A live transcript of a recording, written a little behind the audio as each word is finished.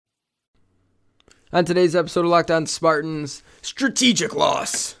On today's episode of Locked On Spartans, strategic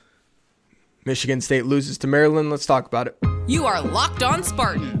loss. Michigan State loses to Maryland. Let's talk about it. You are Locked On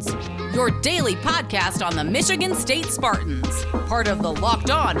Spartans, your daily podcast on the Michigan State Spartans, part of the Locked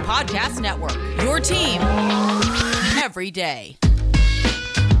On Podcast Network, your team every day.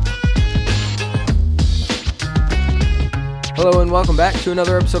 Hello and welcome back to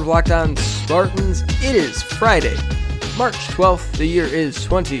another episode of Locked On Spartans. It is Friday, March 12th. The year is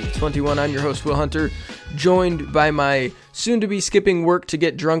 2021. I'm your host, Will Hunter, joined by my soon-to-be skipping work to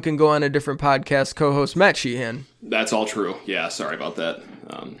get drunk and go on a different podcast co-host, Matt Sheehan. That's all true. Yeah, sorry about that.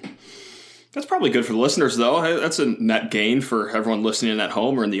 That's probably good for the listeners, though. That's a net gain for everyone listening at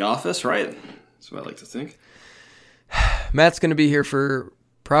home or in the office, right? That's what I like to think. Matt's going to be here for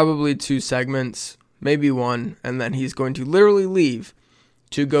probably 2 segments, maybe 1, and then he's going to literally leave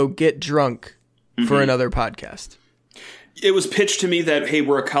to go get drunk for another podcast. It was pitched to me that, hey,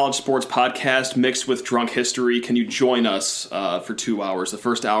 we're a college sports podcast mixed with drunk history. Can you join us for 2 hours? The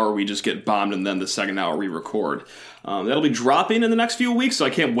first hour we just get bombed, and then the second hour we record. That'll be dropping in the next few weeks, so I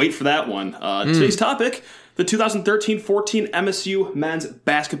can't wait for that one. Today's topic, the 2013-14 MSU men's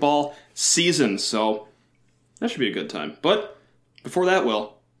basketball season. So that should be a good time. But before that,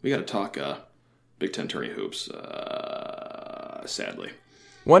 Will, we got to talk Big Ten tourney hoops, sadly.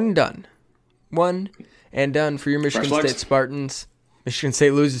 One and done for your Michigan State Spartans. Michigan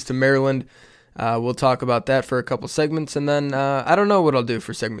State loses to Maryland. We'll talk about that for a couple segments, and then I don't know what I'll do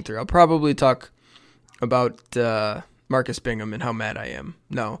for segment 3. I'll probably talk about Marcus Bingham and how mad I am.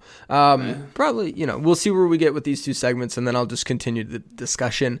 No. Probably, we'll see where we get with these 2 segments, and then I'll just continue the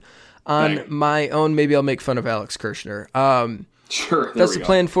discussion on my own. Maybe I'll make fun of Alex Kirshner. Sure. That's the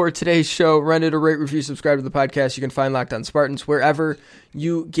plan for today's show. Run it, a rate, review, subscribe to the podcast. You can find Locked On Spartans wherever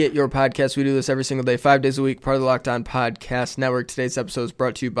you get your podcasts. We do this every single day, 5 days a week, part of the Locked On Podcast Network. Today's episode is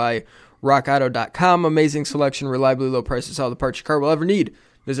brought to you by RockAuto.com. Amazing selection, reliably low prices, all the parts your car will ever need.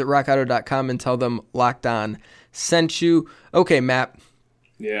 Visit RockAuto.com and tell them Locked On sent you. Okay, Matt.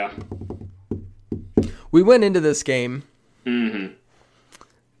 Yeah. We went into this game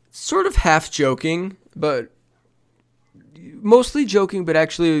sort of half joking, but mostly joking, but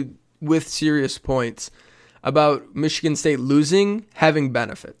actually with serious points about Michigan State losing having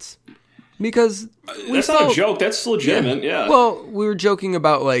benefits. Because that's not a joke. That's legitimate. Yeah. Well, we were joking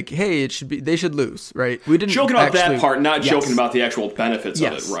about hey, they should lose, right? We didn't joking about that part, not joking about the actual benefits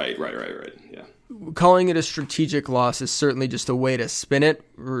of it. Right. Yeah. Calling it a strategic loss is certainly just a way to spin it.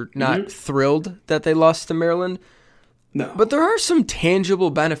 We're not thrilled that they lost to Maryland. No. But there are some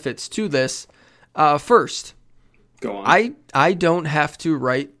tangible benefits to this. First, go on. I don't have to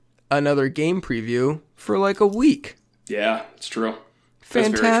write another game preview for a week. Yeah, it's true.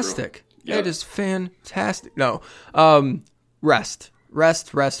 Fantastic. Yep. It is fantastic. No. Rest.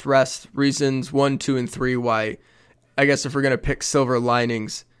 Reasons 1, 2, and 3 why I guess if we're going to pick silver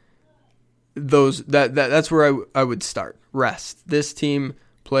linings, that's where I would start. Rest. This team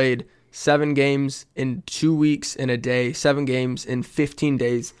played 7 games in 2 weeks in a day, 7 games in 15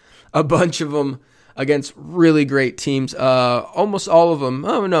 days, a bunch of them against really great teams. Almost all of them,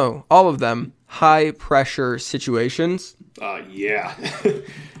 all of them, high-pressure situations. Yeah.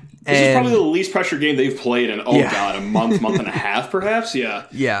 This is probably the least pressure game they've played in, a month and a half, perhaps? Yeah.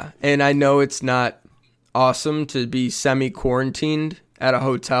 Yeah, and I know it's not awesome to be semi-quarantined at a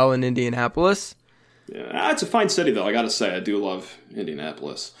hotel in Indianapolis. Yeah, it's a fine city, though, I gotta say. I do love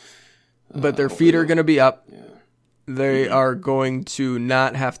Indianapolis. But their feet are going to be up. Yeah. They are going to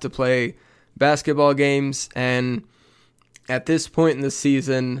not have to play basketball games, and at this point in the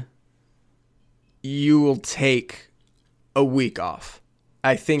season, you will take a week off.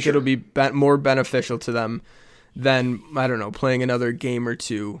 I think it'll be more beneficial to them than, playing another game or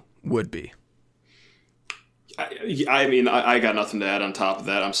 2 would be. I mean, I got nothing to add on top of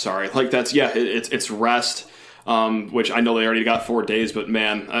that. I'm sorry. It's rest, which I know they already got 4 days, but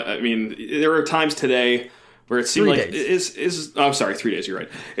man, I mean, there were times today where it seemed 3 days. I'm sorry, 3 days, you're right.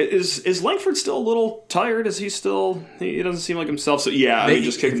 Is Langford still a little tired? He doesn't seem like himself. So yeah,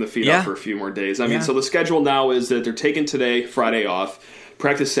 just kicking the feet up for a few more days. I mean, so the schedule now is that they're taking today, Friday off,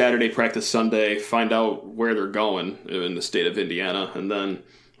 practice Saturday, practice Sunday, find out where they're going in the state of Indiana, and then,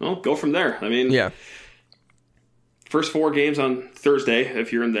 go from there. I mean, first 4 games on Thursday,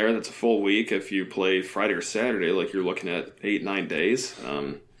 if you're in there, that's a full week. If you play Friday or Saturday, you're looking at 8-9 days.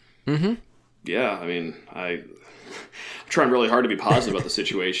 Yeah, I mean, I'm trying really hard to be positive about the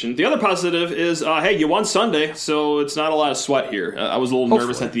situation. The other positive is, hey, you won Sunday, so it's not a lot of sweat here. I was a little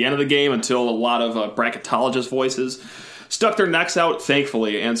nervous at the end of the game until a lot of bracketologist voices stuck their necks out,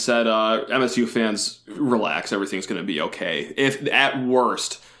 thankfully, and said, MSU fans, relax, everything's going to be okay. If, at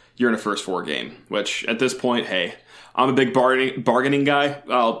worst, you're in a first 4 game, which at this point, hey, I'm a big bargaining guy.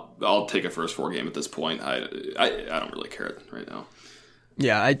 I'll take a first 4 game at this point. I don't really care right now.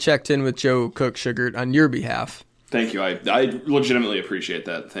 Yeah, I checked in with Joe Cook-Sugart on your behalf. Thank you. I legitimately appreciate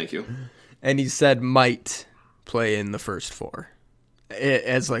that. Thank you. And he said might play in the first 4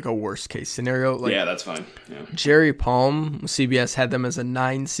 as like a worst case scenario. Like, yeah, that's fine. Yeah. Jerry Palm, CBS had them as a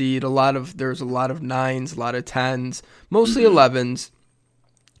 9 seed. There's a lot of 9s, a lot of 10s, mostly 11s,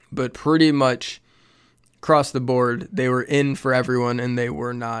 but pretty much across the board, they were in for everyone, and they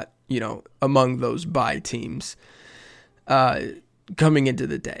were not, among those bye teams coming into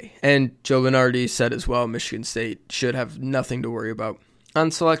the day. And Joe Lunardi said as well, Michigan State should have nothing to worry about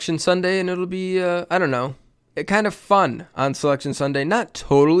on Selection Sunday, and it'll be, kind of fun on Selection Sunday, not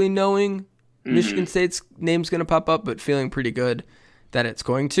totally knowing Michigan State's name's going to pop up, but feeling pretty good that it's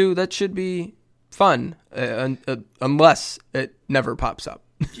going to. That should be fun, unless it never pops up.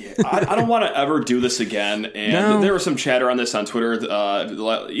 Yeah, I don't want to ever do this again. And there was some chatter on this on Twitter.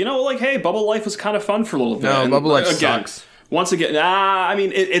 Hey, Bubble Life was kind of fun for a little bit. No, Bubble Life sucks. Once again,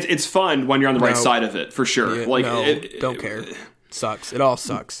 it's fun when you're on the right side of it, for sure. Yeah, don't care. It sucks. It all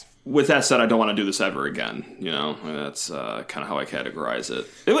sucks. With that said, I don't want to do this ever again. That's kind of how I categorize it.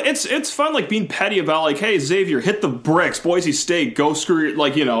 It's fun, like being petty about, like, hey, Xavier, hit the bricks, Boise State, go screw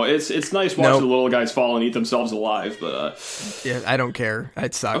your, it's nice watching the little guys fall and eat themselves alive. But yeah, I don't care.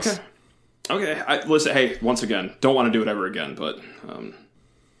 It sucks. Okay. Listen, hey, once again, don't want to do it ever again. But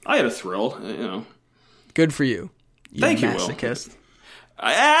I had a thrill. Good for you. Thank you, masochist. Will.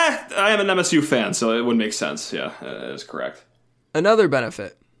 I am an MSU fan, so it would make sense. Yeah, that is correct. Another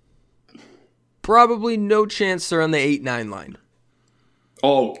benefit. Probably no chance they're on the 8-9 line.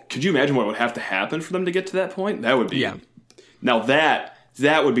 Oh, could you imagine what would have to happen for them to get to that point? That would be... Yeah. Now that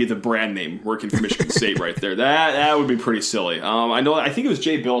would be the brand name working for Michigan State right there. That would be pretty silly. I think it was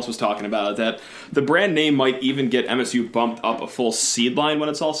Jay Billis was talking about it, that the brand name might even get MSU bumped up a full seed line when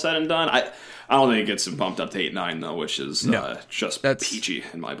it's all said and done. I don't think it gets them bumped up to 8-9, though, which is that's peachy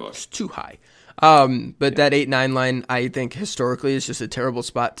in my book. It's too high. But that 8-9 line, I think historically is just a terrible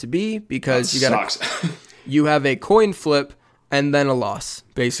spot to be, because you have a coin flip and then a loss,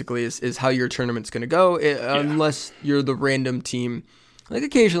 basically, is how your tournament's going to go, unless you're the random team. Like,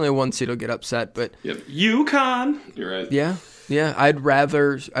 occasionally a 1 seed will get upset, but... Yep. UConn! You're right. Yeah.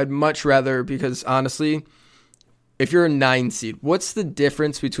 I'd much rather, because honestly, if you're a 9 seed, what's the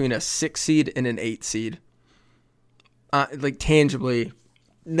difference between a 6 seed and an 8 seed? Tangibly,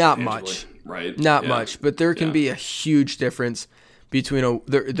 not much. Right. Not much, but there can be a huge difference between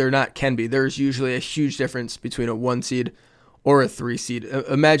there's usually a huge difference between a 1 seed or a 3 seed.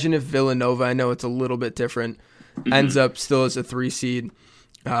 Imagine if Villanova, I know it's a little bit different, ends up still as a 3 seed.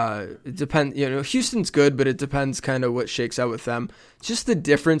 It depends, Houston's good, but it depends kind of what shakes out with them. Just the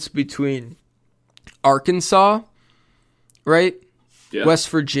difference between Arkansas, right? Yeah. West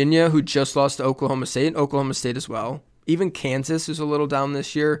Virginia, who just lost to Oklahoma State as well. Even Kansas is a little down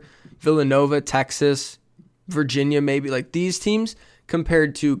this year. Villanova, Texas, Virginia, maybe. Like, these teams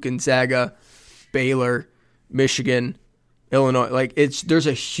compared to Gonzaga, Baylor, Michigan, Illinois, there's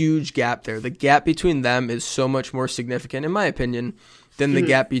a huge gap there. The gap between them is so much more significant, in my opinion, than the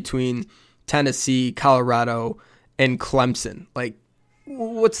gap between Tennessee, Colorado, and Clemson. Like,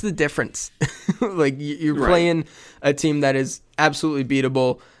 what's the difference? You're playing a team that is absolutely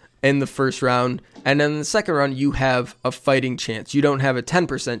beatable in the first round, and then in the second round you have a fighting chance. You don't have a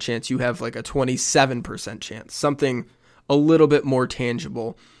 10% chance, you have like a 27% chance, something a little bit more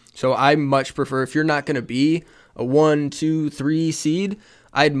tangible. So I much prefer, if you're not going to be a 1, 2, 3 seed,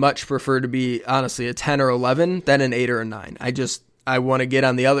 I'd much prefer to be, honestly, a 10 or 11 than an 8 or a 9. I want to get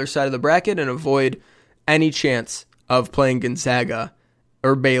on the other side of the bracket and avoid any chance of playing Gonzaga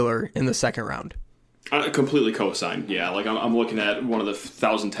or Baylor in the second round. I completely co-sign. Yeah, I'm looking at one of the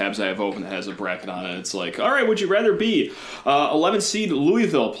 1,000 tabs I have open that has a bracket on it. It's like, all right, would you rather be 11 seed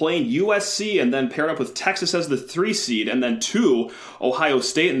Louisville playing USC and then paired up with Texas as the 3 seed and then 2 Ohio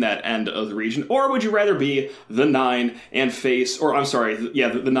State in that end of the region, or would you rather be the 9 and face,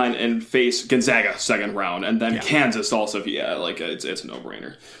 the 9 and face Gonzaga second round and then Kansas also? It's a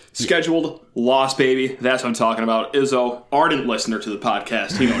no-brainer. Scheduled loss, baby. That's what I'm talking about. Izzo, ardent listener to the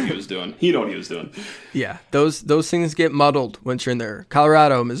podcast. He knew what he was doing. Yeah, those things get muddled once you're in there.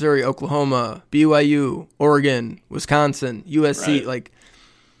 Colorado, Missouri, Oklahoma, BYU, Oregon, Wisconsin, USC.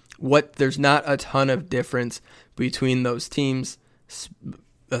 Right. There's not a ton of difference between those teams,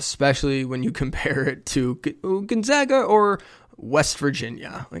 especially when you compare it to Gonzaga or West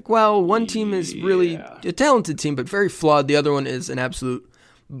Virginia. One team is really a talented team, but very flawed. The other one is an absolute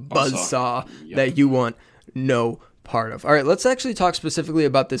buzzsaw that you want no part of. All right, let's actually talk specifically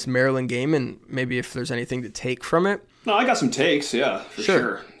about this Maryland game and maybe if there's anything to take from it. No, I got some takes, yeah, for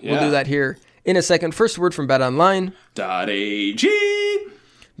sure. Yeah. We'll do that here in a second. First word from BetOnline.ag.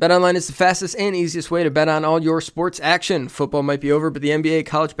 BetOnline is the fastest and easiest way to bet on all your sports action. Football might be over, but the NBA,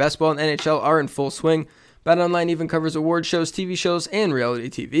 college basketball, and NHL are in full swing. BetOnline even covers award shows, TV shows, and reality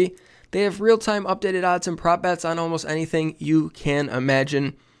TV. They have real-time updated odds and prop bets on almost anything you can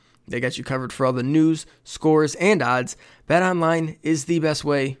imagine. They got you covered for all the news, scores, and odds. BetOnline is the best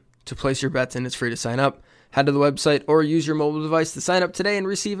way to place your bets, and it's free to sign up. Head to the website or use your mobile device to sign up today and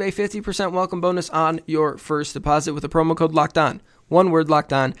receive a 50% welcome bonus on your first deposit with the promo code LOCKEDON. One word,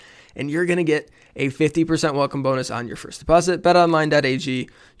 locked on, and you're going to get a 50% welcome bonus on your first deposit. BetOnline.ag,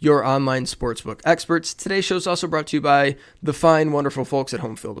 your online sportsbook experts. Today's show is also brought to you by the fine, wonderful folks at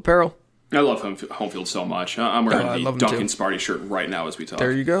Home Field Apparel. I love Home Field so much. I'm wearing the Duncan Sparty shirt right now as we talk.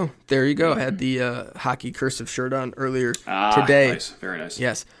 There you go. I had the hockey cursive shirt on earlier today. Nice. Very nice.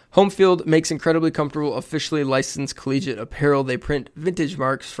 Yes. Home Field makes incredibly comfortable, officially licensed collegiate apparel. They print vintage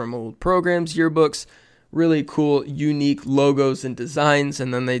marks from old programs, yearbooks, really cool, unique logos and designs,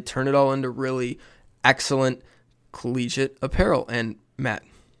 and then they turn it all into really excellent collegiate apparel. And, Matt,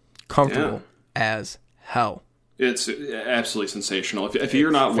 comfortable as hell. It's absolutely sensational. If you're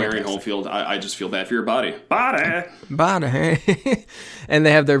not wearing Home Field, I just feel bad for your body. Body. And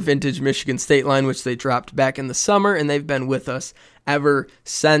they have their vintage Michigan State line, which they dropped back in the summer, and they've been with us ever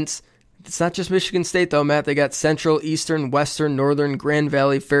since. It's not just Michigan State, though, Matt. They got Central, Eastern, Western, Northern, Grand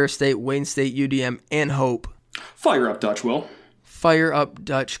Valley, Ferris State, Wayne State, UDM, and Hope. Fire up, Dutch, Will. Fire up,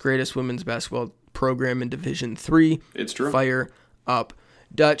 Dutch. Greatest women's basketball program in Division III. It's true. Fire up,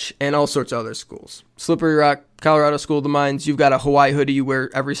 Dutch, and all sorts of other schools. Slippery Rock, Colorado School of the Mines. You've got a Hawaii hoodie you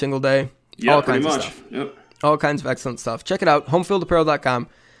wear every single day. Yeah, all pretty kinds much. Of stuff. Yep. All kinds of excellent stuff. Check it out, homefieldapparel.com.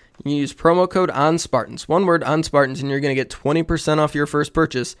 You use promo code ONSPARTANS. One word, ONSPARTANS, and you're going to get 20% off your first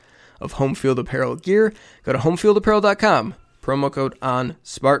purchase of Home Field Apparel gear. Go to homefieldapparel.com. Promo code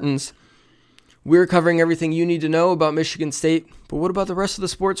ONSPARTANS. We're covering everything you need to know about Michigan State, but what about the rest of the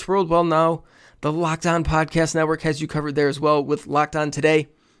sports world? Well, now the Locked On Podcast Network has you covered there as well with Locked On Today.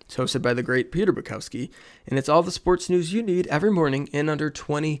 It's hosted by the great Peter Bukowski, and it's all the sports news you need every morning in under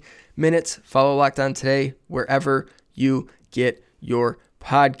 20 minutes. Follow Locked On Today wherever you get your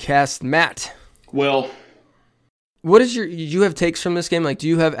podcast. Matt. Well, what is you have takes from this game? Like, do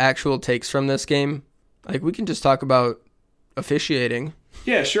you have actual takes from this game? Like, we can just talk about officiating.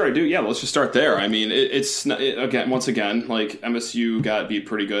 Yeah, sure, I do. Yeah, let's just start there. I mean, once again, like MSU got beat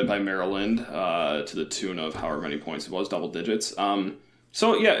pretty good by Maryland to the tune of however many points it was, double digits.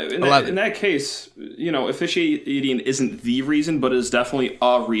 So, yeah, in that case, officiating isn't the reason, but is definitely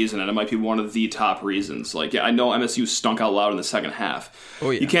a reason, and it might be one of the top reasons. Like, yeah, I know MSU stunk out loud in the second half. Oh,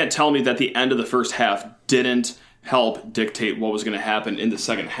 yeah. You can't tell me that the end of the first half didn't help dictate what was going to happen in the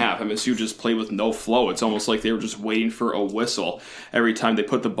second half. MSU just played with no flow. It's almost like they were just waiting for a whistle every time they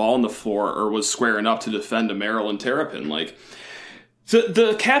put the ball on the floor or was squaring up to defend a Maryland Terrapin. Like,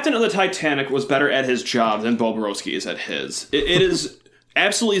 the captain of the Titanic was better at his job than Bo Borowski is at his. It is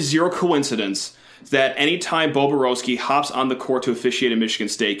absolutely zero coincidence that anytime Bo Borowski hops on the court to officiate a Michigan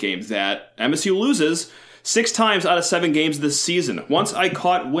State game, that MSU loses 6 times out of 7 games this season. Once I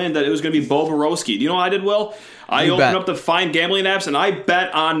caught wind that it was going to be Bo Borowski, do you know what I did, Will? I opened up the fine gambling apps and I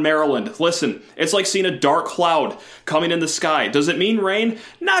bet on Maryland. Listen, it's like seeing a dark cloud coming in the sky. Does it mean rain?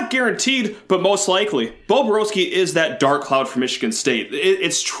 Not guaranteed, but most likely. Bo Borowski is that dark cloud for Michigan State.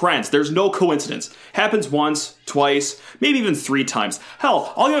 It's trends. There's no coincidence. Happens once, twice, maybe even 3 times.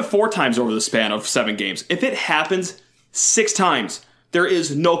 Hell, I'll give it 4 times over the span of 7 games. If it happens 6 times, there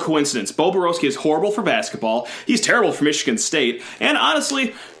is no coincidence. Bo Borowski is horrible for basketball. He's terrible for Michigan State. And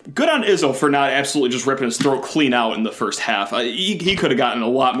honestly, good on Izzo for not absolutely just ripping his throat clean out in the first half. He could have gotten a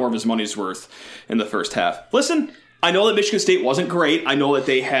lot more of his money's worth in the first half. Listen, I know that Michigan State wasn't great. I know that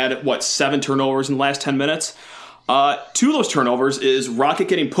they had, 7 turnovers in the last 10 minutes. 2 of those turnovers is Rocket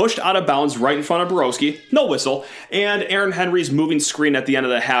getting pushed out of bounds right in front of Borowski, no whistle, and Aaron Henry's moving screen at the end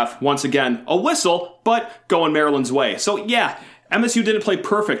of the half, once again, a whistle, but going Maryland's way. So yeah, MSU didn't play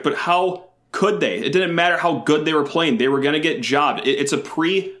perfect, but how could they? It didn't matter how good they were playing. They were going to get jobbed. It's a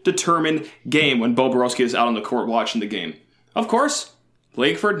predetermined game when Bo Borowski is out on the court watching the game. Of course,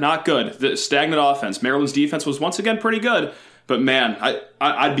 Langford, not good. The stagnant offense. Maryland's defense was once again pretty good. But man,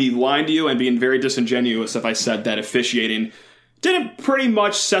 I'd be lying to you and being very disingenuous if I said that officiating didn't pretty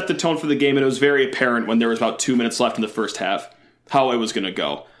much set the tone for the game, and it was very apparent when there was about 2 minutes left in the first half how it was going to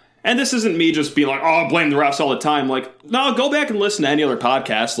go. And this isn't me just being like, oh, blame the refs all the time. Like, no, go back and listen to any other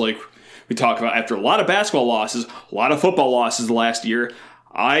podcast. Like we talk about after a lot of basketball losses, a lot of football losses last year.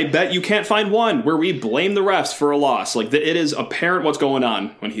 I bet you can't find one where we blame the refs for a loss. Like, it is apparent what's going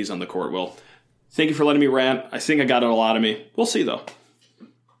on when he's on the court, Will. Thank you for letting me rant. I think I got it all out of me. We'll see, though.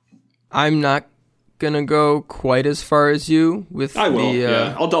 I'm not going to go quite as far as you with I will,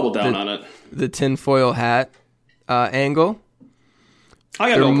 yeah. I'll double down on it. The tinfoil hat angle. I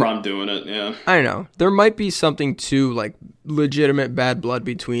got no problem doing it, yeah. I know. There might be something to, like, legitimate bad blood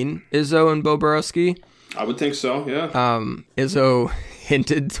between Izzo and Bobrovsky. I would think so, yeah. Izzo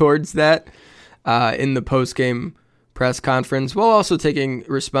hinted towards that in the post-game press conference, while also taking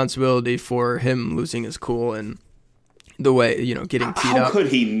responsibility for him losing his cool and the way, getting teed up. How could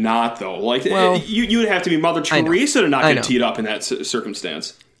he not, though? Like, well, you would have to be Mother Teresa to not get teed up in that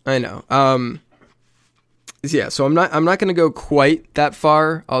circumstance. I know. Yeah, so I'm not going to go quite that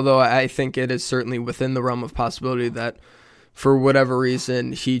far, although I think it is certainly within the realm of possibility that for whatever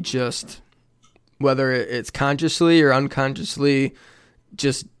reason he just, whether it's consciously or unconsciously,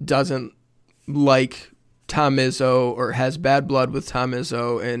 just doesn't like Tom Izzo or has bad blood with Tom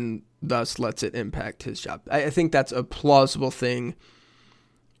Izzo and thus lets it impact his job. I think that's a plausible thing.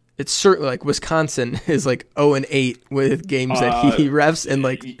 It's certainly like Wisconsin is like 0-8 with games that he refs and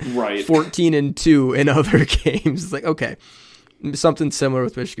like 14-2 in other games. It's like, okay, something similar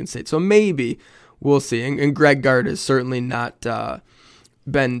with Michigan State. So maybe we'll see. And Greg Gard has certainly not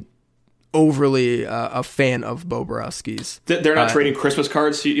been overly a fan of Bobrovsky's. They're not trading Christmas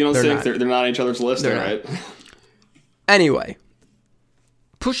cards. You don't think they're not on each other's list, right? Anyway,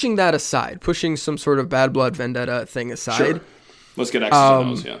 pushing that aside, pushing some sort of bad blood vendetta thing aside. Sure. Let's get X's and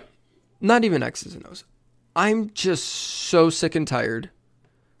O's, yeah. Not even X's and O's. I'm just so sick and tired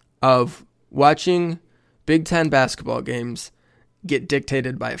of watching Big Ten basketball games get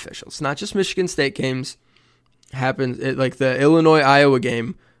dictated by officials. Not just Michigan State games. Like the Illinois-Iowa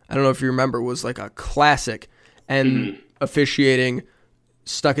game, I don't know if you remember, was like a classic. And officiating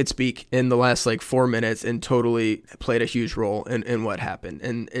stuck its beak in the last like 4 minutes and totally played a huge role in what happened.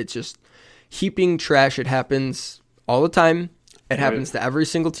 And it's just heaping trash. It happens all the time. It happens to every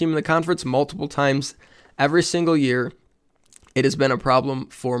single team in the conference multiple times every single year. It has been a problem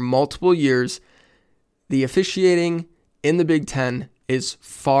for multiple years. The officiating in the Big Ten is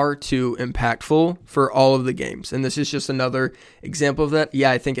far too impactful for all of the games. And this is just another example of that.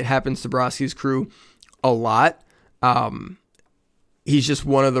 Yeah, I think it happens to Bobrovsky's crew a lot. He's just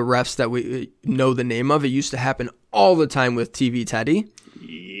one of the refs that we know the name of. It used to happen all the time with TV Teddy.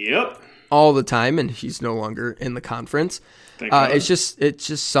 Yep. All the time, and he's no longer in the conference. It's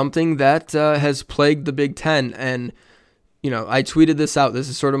just something that has plagued the Big Ten, and I tweeted this out. This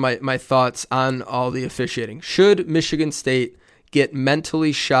is sort of my thoughts on all the officiating. Should Michigan State get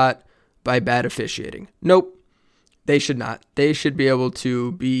mentally shot by bad officiating? Nope, they should not. They should be able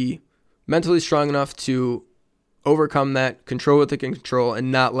to be mentally strong enough to overcome that, control what they can control,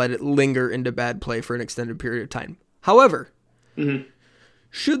 and not let it linger into bad play for an extended period of time. However,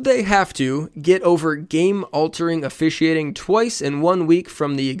 should they have to get over game-altering officiating twice in 1 week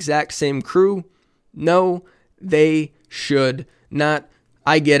from the exact same crew? No, they should not.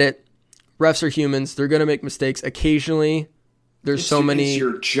 I get it. Refs are humans. They're going to make mistakes occasionally. There's so many. It's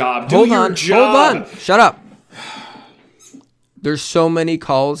your job. Hold on. Shut up. There's so many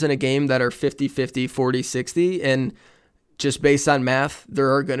calls in a game that are 50-50, 40-60, and just based on math,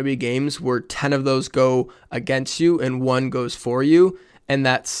 there are going to be games where 10 of those go against you and 1 goes for you. And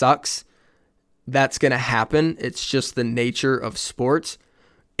that sucks. That's going to happen. It's just the nature of sports.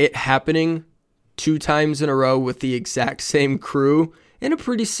 It happening 2 times in a row with the exact same crew in a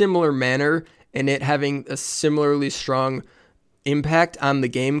pretty similar manner, and it having a similarly strong impact on the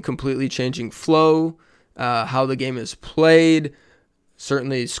game, completely changing flow, how the game is played,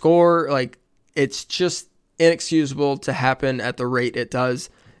 certainly score. Like, it's just inexcusable to happen at the rate it does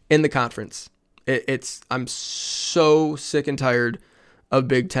in the conference. I'm so sick and tired of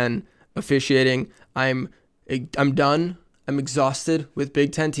Big Ten officiating. I'm done. I'm exhausted with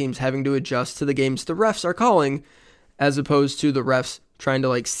Big Ten teams having to adjust to the games the refs are calling, as opposed to the refs trying to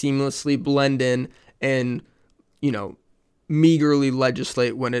like seamlessly blend in and, meagerly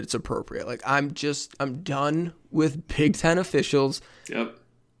legislate when it's appropriate. Like, I'm done with Big Ten officials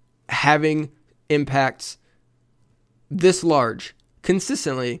having impacts this large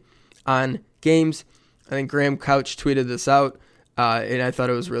consistently on games. I think Graham Couch tweeted this out. And I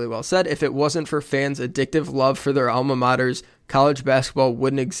thought it was really well said. If it wasn't for fans' addictive love for their alma maters, college basketball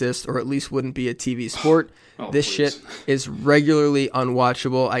wouldn't exist, or at least wouldn't be a TV sport. This shit is regularly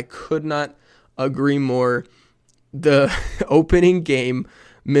unwatchable. I could not agree more. The opening game,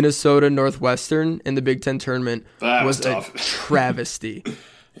 Minnesota Northwestern in the Big Ten tournament, was a travesty.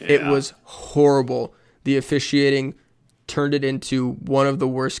 It was horrible. The officiating turned it into one of the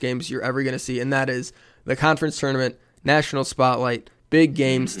worst games you're ever going to see, and that is the conference tournament, national spotlight, big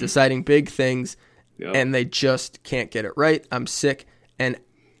games, deciding big things, and they just can't get it right. I'm sick and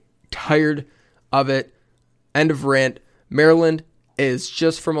tired of it. End of rant. Maryland is,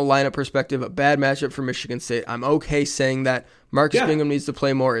 just from a lineup perspective, a bad matchup for Michigan State. I'm okay saying that. Marcus Bingham needs to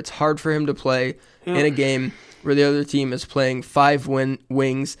play more. It's hard for him to play in a game where the other team is playing 5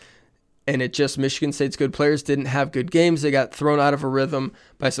 wings, and Michigan State's good players didn't have good games. They got thrown out of a rhythm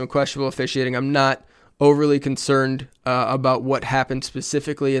by some questionable officiating. I'm not overly concerned about what happened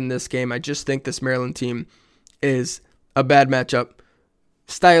specifically in this game. I just think this Maryland team is a bad matchup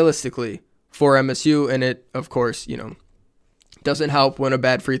stylistically for MSU, and it, of course, doesn't help when a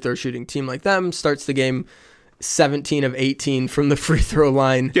bad free throw shooting team like them starts the game 17 of 18 from the free throw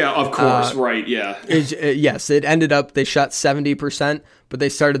line. Yeah, of course, right, yeah. Yes, it ended up, they shot 70%, but they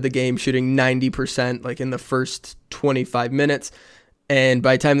started the game shooting 90%, like in the first 25 minutes. And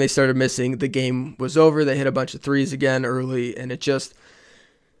by the time they started missing, the game was over. They hit a bunch of threes again early, and it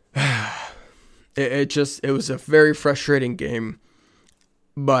was a very frustrating game.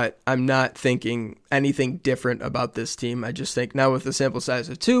 But I'm not thinking anything different about this team. I just think now with the sample size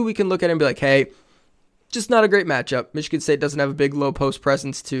of 2, we can look at it and be like, hey, just not a great matchup. Michigan State doesn't have a big low post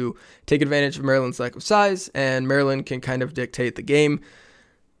presence to take advantage of Maryland's lack of size, and Maryland can kind of dictate the game.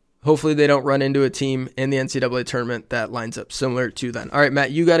 Hopefully they don't run into a team in the NCAA tournament that lines up similar to them. All right,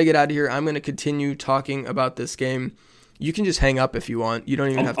 Matt, you got to get out of here. I'm going to continue talking about this game. You can just hang up if you want. You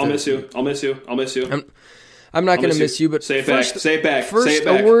don't even have to. I'll miss you. I'm not going to miss you, but say it back. First,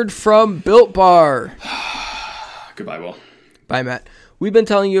 a word from Built Bar. Goodbye, Will. Bye, Matt. We've been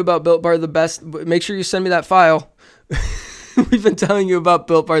telling you about Built Bar, the best. Make sure you send me that file. We've been telling you about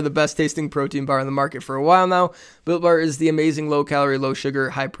Built Bar, the best tasting protein bar on the market for a while now. Built Bar is the amazing low-calorie,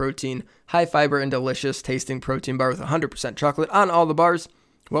 low-sugar, high-protein, high-fiber, and delicious tasting protein bar with 100% chocolate on all the bars.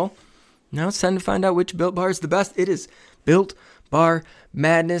 Well, now it's time to find out which Built Bar is the best. It is Built Bar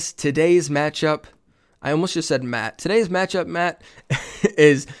Madness. Today's matchup, I almost just said Matt. Today's matchup, Matt,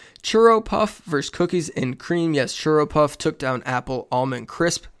 is Churro Puff versus Cookies and Cream. Yes, Churro Puff took down Apple Almond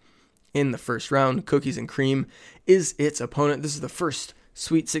Crisp in the first round. Cookies and Cream is its opponent. This is the first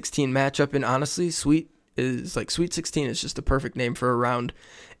Sweet 16 matchup, and honestly, Sweet 16 is just the perfect name for a round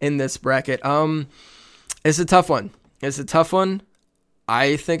in this bracket. It's a tough one.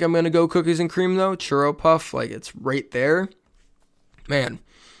 I think I'm going to go Cookies and Cream, though. Churro Puff, it's right there. Man,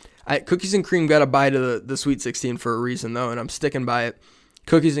 Cookies and Cream got a bye to the Sweet 16 for a reason, though, and I'm sticking by it.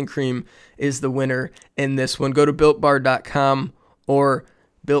 Cookies and Cream is the winner in this one. Go to BuiltBar.com or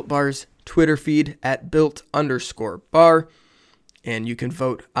Built Bar's Twitter feed at @built_bar, and you can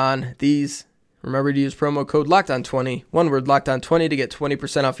vote on these. Remember to use promo code LOCKEDON20, one word LOCKEDON20, to get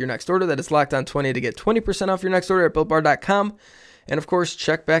 20% off your next order. That is LOCKEDON20 to get 20% off your next order at BuiltBar.com. And of course,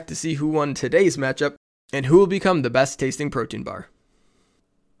 check back to see who won today's matchup and who will become the best tasting protein bar.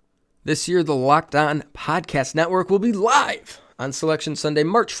 This year, the Locked On Podcast Network will be live on Selection Sunday,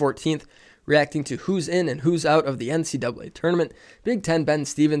 March 14th, reacting to who's in and who's out of the NCAA tournament. Big Ten Ben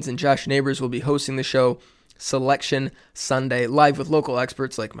Stevens and Josh Neighbors will be hosting the show Selection Sunday, live with local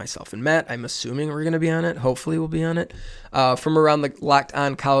experts like myself and Matt. I'm assuming we're going to be on it. Hopefully we'll be on it. From around the Locked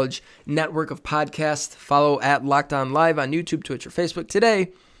On College network of podcasts, follow at Locked On Live on YouTube, Twitch, or Facebook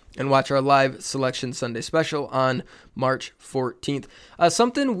today, and watch our live Selection Sunday special on March 14th.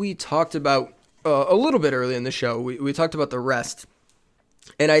 Something we talked about a little bit early in the show, we talked about the rest,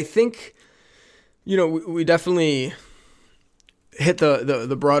 and I think, we definitely hit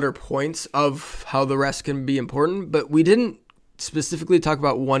the broader points of how the rest can be important, but we didn't specifically talk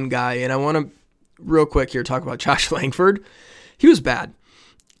about one guy, and I want to real quick here talk about Josh Langford. He was bad,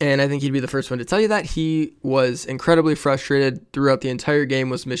 and I think he'd be the first one to tell you that. He was incredibly frustrated throughout the entire game,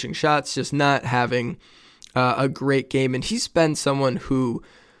 was missing shots, just not having a great game, and he's been someone who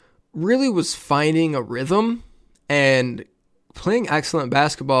really was finding a rhythm and playing excellent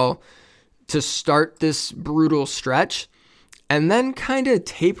basketball to start this brutal stretch, and then kind of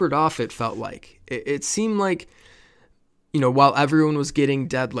tapered off, it felt like. It seemed like, while everyone was getting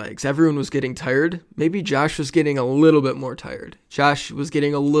dead legs, everyone was getting tired, maybe Josh was getting a little bit more tired. Josh was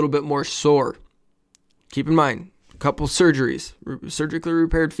getting a little bit more sore. Keep in mind, a couple surgeries, surgically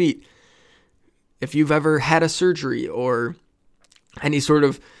repaired feet. If you've ever had a surgery or any sort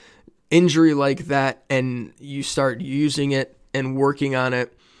of injury like that, and you start using it and working on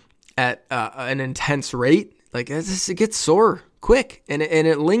it at an intense rate, it gets sore quick, and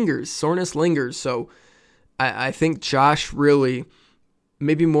it lingers. Soreness lingers. So I think Josh really,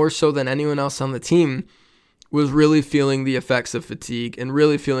 maybe more so than anyone else on the team, was really feeling the effects of fatigue and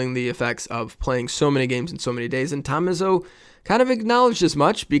really feeling the effects of playing so many games in so many days. And Tom Izzo kind of acknowledged as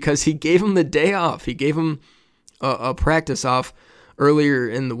much because he gave him the day off. He gave him a practice off earlier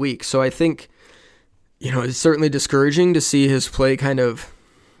in the week. So I think, it's certainly discouraging to see his play kind of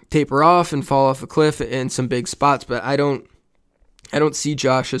taper off and fall off a cliff in some big spots. But I don't see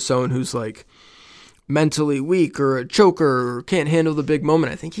Josh as someone who's like mentally weak or a choker or can't handle the big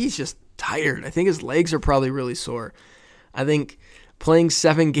moment. I think he's just tired. I think his legs are probably really sore. I think playing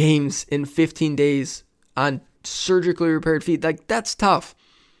 7 games in 15 days on surgically repaired feet, like that's tough.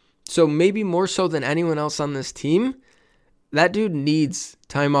 So maybe more so than anyone else on this team, that dude needs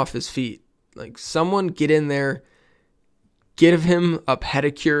time off his feet. Like someone get in there, give him a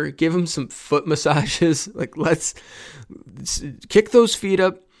pedicure, give him some foot massages. Like let's kick those feet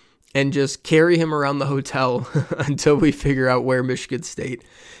up and just carry him around the hotel until we figure out where Michigan State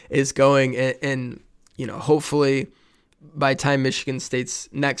is going. And hopefully by the time Michigan State's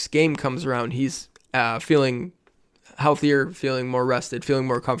next game comes around, he's feeling healthier, feeling more rested, feeling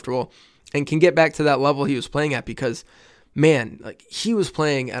more comfortable, and can get back to that level he was playing at because, man, like he was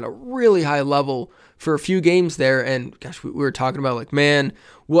playing at a really high level for a few games there. And gosh, we were talking about like, man,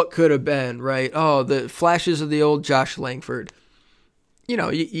 what could have been, right? Oh, the flashes of the old Josh Langford.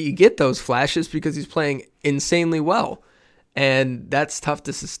 You get those flashes because he's playing insanely well. And that's tough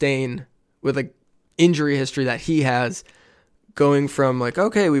to sustain with an injury history that he has, going from like,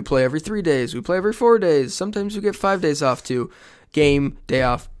 okay, we play every 3 days, we play every 4 days, sometimes we get 5 days off, to game, day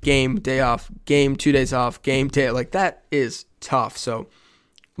off, game, day off, game, 2 days off, game, day. Like that is tough. So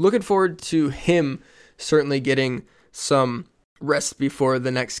looking forward to him certainly getting some rest before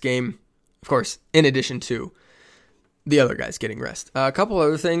the next game. Of course, in addition to the other guys getting rest. A couple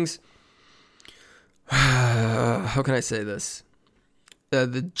other things. How can I say this?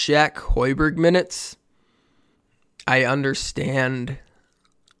 The Jack Hoiberg minutes. I understand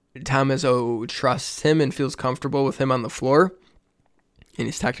Tom Izzo trusts him and feels comfortable with him on the floor. And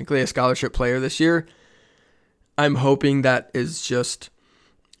he's technically a scholarship player this year. I'm hoping that is just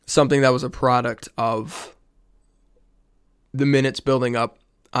something that was a product of the minutes building up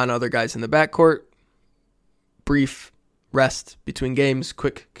on other guys in the backcourt. Brief rest between games,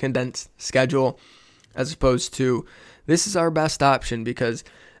 quick condensed schedule, as opposed to this is our best option because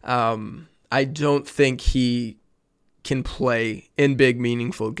I don't think he can play in big,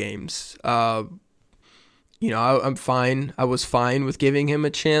 meaningful games. I'm fine. I was fine with giving him a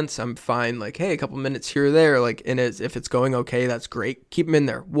chance. I'm fine, like, hey, a couple minutes here or there. Like, and if it's going okay, that's great. Keep him in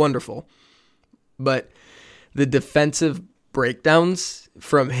there. Wonderful. But the defensive breakdowns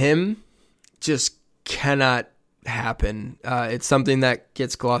from him just cannot happen. It's something that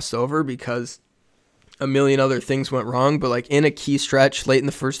gets glossed over because a million other things went wrong. But like in a key stretch late in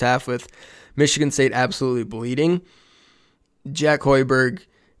the first half with Michigan State absolutely bleeding, Jack Hoiberg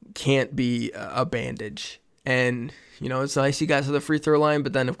can't be a bandage. And, it's nice he got to the free throw line,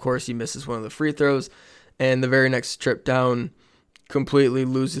 but then, of course, he misses one of the free throws. And the very next trip down, completely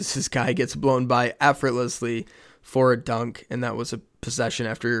loses his guy, gets blown by effortlessly for a dunk. And that was a possession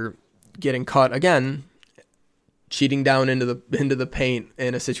after getting caught again, cheating down into the paint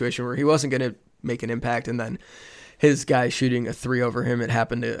in a situation where he wasn't going to make an impact. And then his guy shooting a 3 over him. It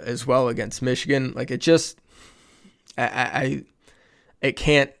happened as well against Michigan. Like, it just... it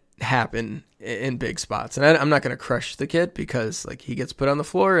can't happen in big spots. And I'm not going to crush the kid because like he gets put on the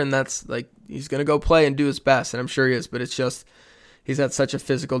floor and that's like, he's going to go play and do his best. And I'm sure he is, but it's just, he's at such a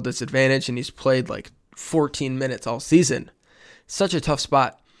physical disadvantage and he's played like 14 minutes all season. Such a tough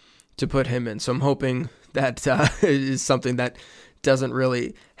spot to put him in. So I'm hoping that is something that doesn't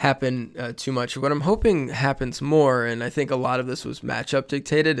really happen too much. What I'm hoping happens more, and I think a lot of this was matchup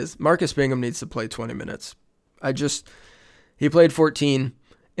dictated, is Marcus Bingham needs to play 20 minutes. He played 14.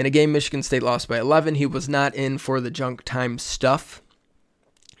 In a game Michigan State lost by 11, he was not in for the junk time stuff,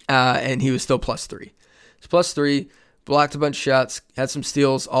 and he was still +3. It's +3, blocked a bunch of shots, had some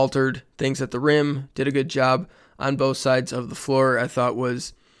steals, altered things at the rim, did a good job on both sides of the floor. I thought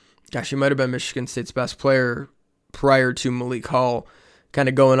he might have been Michigan State's best player prior to Malik Hall kind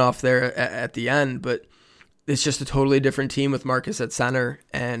of going off there at the end, but it's just a totally different team with Marcus at center,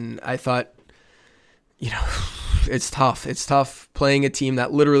 and I thought, it's tough. It's tough playing a team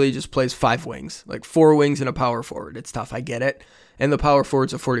that literally just plays 5 wings, like 4 wings and a power forward. It's tough. I get it. And the power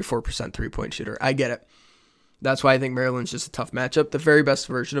forward's a 44% three-point shooter. I get it. That's why I think Maryland's just a tough matchup. The very best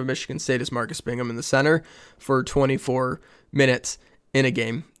version of Michigan State is Marcus Bingham in the center for 24 minutes in a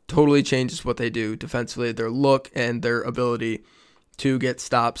game. Totally changes what they do defensively, their look and their ability to get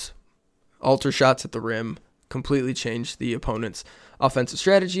stops, alter shots at the rim, completely change the opponent's offensive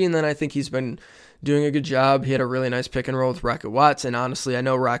strategy. And then I think he's been doing a good job. He had a really nice pick and roll with Rocket Watts. And honestly, I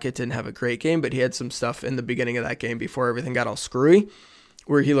know Rocket didn't have a great game, but he had some stuff in the beginning of that game before everything got all screwy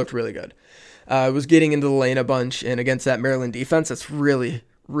where he looked really good. Was getting into the lane a bunch, and against that Maryland defense, that's really,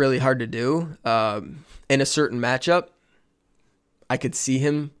 really hard to do. In a certain matchup, I could see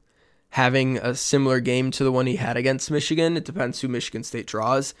him having a similar game to the one he had against Michigan. It depends who Michigan State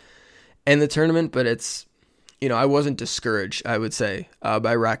draws in the tournament, but it's, I wasn't discouraged, I would say,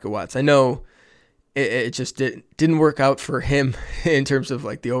 by Rocket Watts. I know it just didn't work out for him in terms of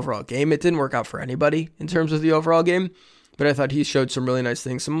like the overall game. It didn't work out for anybody in terms of the overall game. But I thought he showed some really nice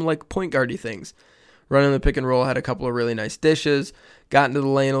things, some like point guardy things. Running the pick and roll, had a couple of really nice dishes, got into the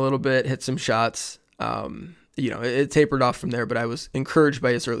lane a little bit, hit some shots. It tapered off from there, but I was encouraged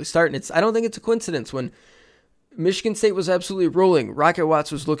by his early start. And I don't think it's a coincidence when Michigan State was absolutely rolling. Rocket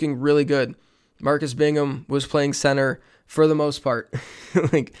Watts was looking really good. Marcus Bingham was playing center for the most part.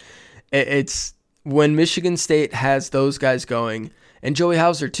 It's when Michigan State has those guys going, and Joey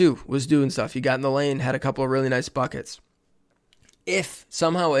Hauser too was doing stuff. He got in the lane, had a couple of really nice buckets. If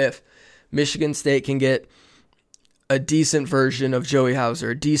Michigan State can get a decent version of Joey Hauser,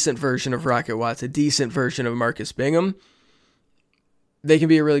 a decent version of Rocket Watts, a decent version of Marcus Bingham, they can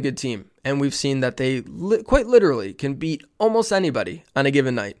be a really good team. And we've seen that they quite literally can beat almost anybody on a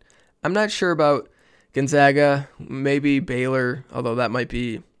given night. I'm not sure about Gonzaga, maybe Baylor, although that might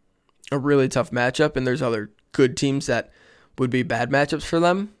be a really tough matchup, and there's other good teams that would be bad matchups for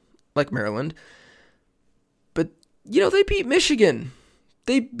them, like Maryland. But, they beat Michigan.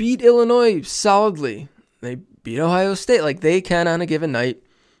 They beat Illinois solidly. They beat Ohio State. Like, they can, on a given night,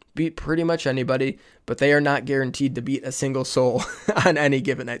 beat pretty much anybody, but they are not guaranteed to beat a single soul on any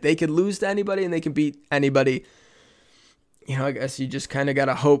given night. They could lose to anybody, and they can beat anybody. I guess you just kind of got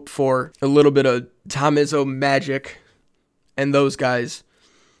to hope for a little bit of Tom Izzo magic, and those guys,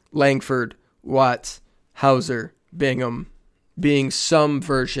 Langford, Watts, Hauser, Bingham, being some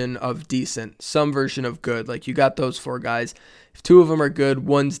version of decent, some version of good. Like, you got those four guys. If two of them are good,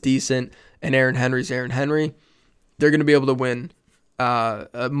 one's decent, and Aaron Henry's Aaron Henry, they're going to be able to win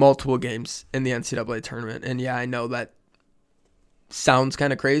multiple games in the NCAA tournament. And yeah, I know that sounds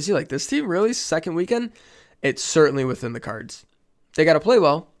kind of crazy. Like, this team really, second weekend, it's certainly within the cards. They got to play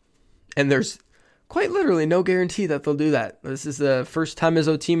well, and there's quite literally no guarantee that they'll do that. This is the first Tom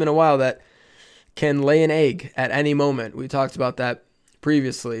Izzo team in a while that can lay an egg at any moment. We talked about that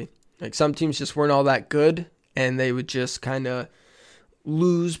previously. Like, some teams just weren't all that good, and they would just kind of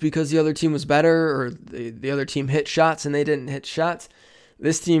lose because the other team was better, or the other team hit shots and they didn't hit shots.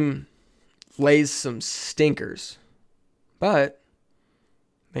 This team lays some stinkers, but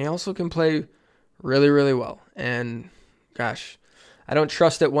they also can play really, really well. And gosh, I don't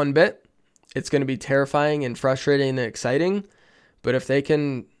trust it one bit. It's going to be terrifying and frustrating and exciting, but if they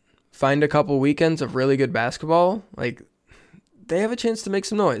can find a couple weekends of really good basketball, like, they have a chance to make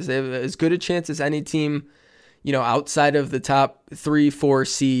some noise. They have as good a chance as any team, outside of the top 3-4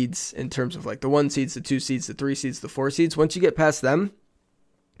 seeds in terms of like the 1 seeds, the 2 seeds, the 3 seeds, the 4 seeds. Once you get past them,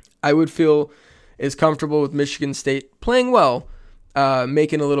 I would feel as comfortable with Michigan State playing well,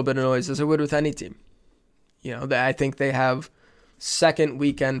 making a little bit of noise as I would with any team. I think they have second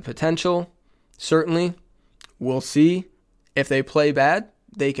weekend potential. Certainly, we'll see. If they play bad,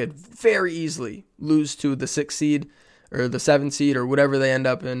 they could very easily lose to the 6 seed or the 7 seed or whatever they end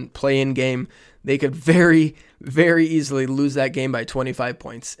up in play-in game. They could very, very easily lose that game by 25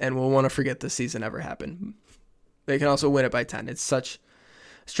 points, and we'll want to forget the season ever happened. They can also win it by 10. It's such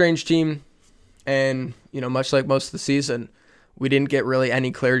a strange team, and much like most of the season, we didn't get really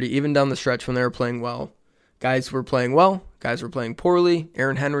any clarity, even down the stretch when they were playing well. Guys were playing well, guys were playing poorly.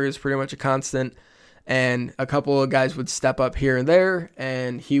 Aaron Henry was pretty much a constant, and a couple of guys would step up here and there,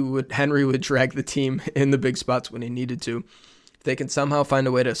 and Henry would drag the team in the big spots when he needed to. If they can somehow find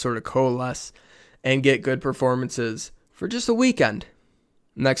a way to sort of coalesce and get good performances for just a weekend,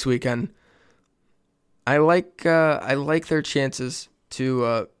 next weekend, I like their chances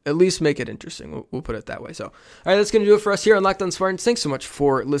to at least make it interesting. We'll put it that way. So, all right, that's going to do it for us here on Locked On Spartans. Thanks so much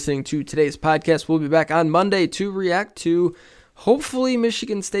for listening to today's podcast. We'll be back on Monday to react to hopefully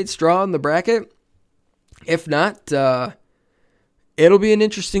Michigan State's draw in the bracket. If not, it'll be an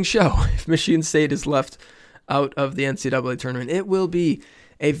interesting show. If Michigan State is left out of the NCAA tournament, it will be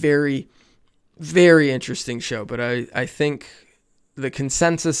a very, very interesting show. But I think the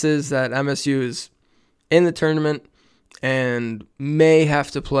consensus is that MSU is in the tournament and may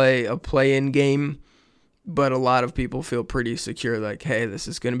have to play a play-in game, but a lot of people feel pretty secure, like, hey, this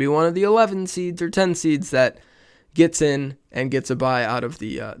is going to be one of the 11 seeds or 10 seeds that gets in and gets a bye out of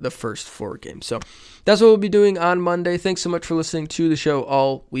the first 4 games. So that's what we'll be doing on Monday. Thanks so much for listening to the show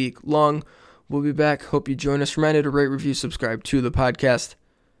all week long. We'll be back. Hope you join us. Reminded to rate, review, subscribe to the podcast.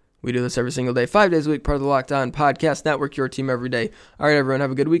 We do this every single day, 5 days a week, part of the Locked On Podcast Network, your team every day. All right, everyone,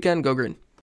 have a good weekend. Go Green.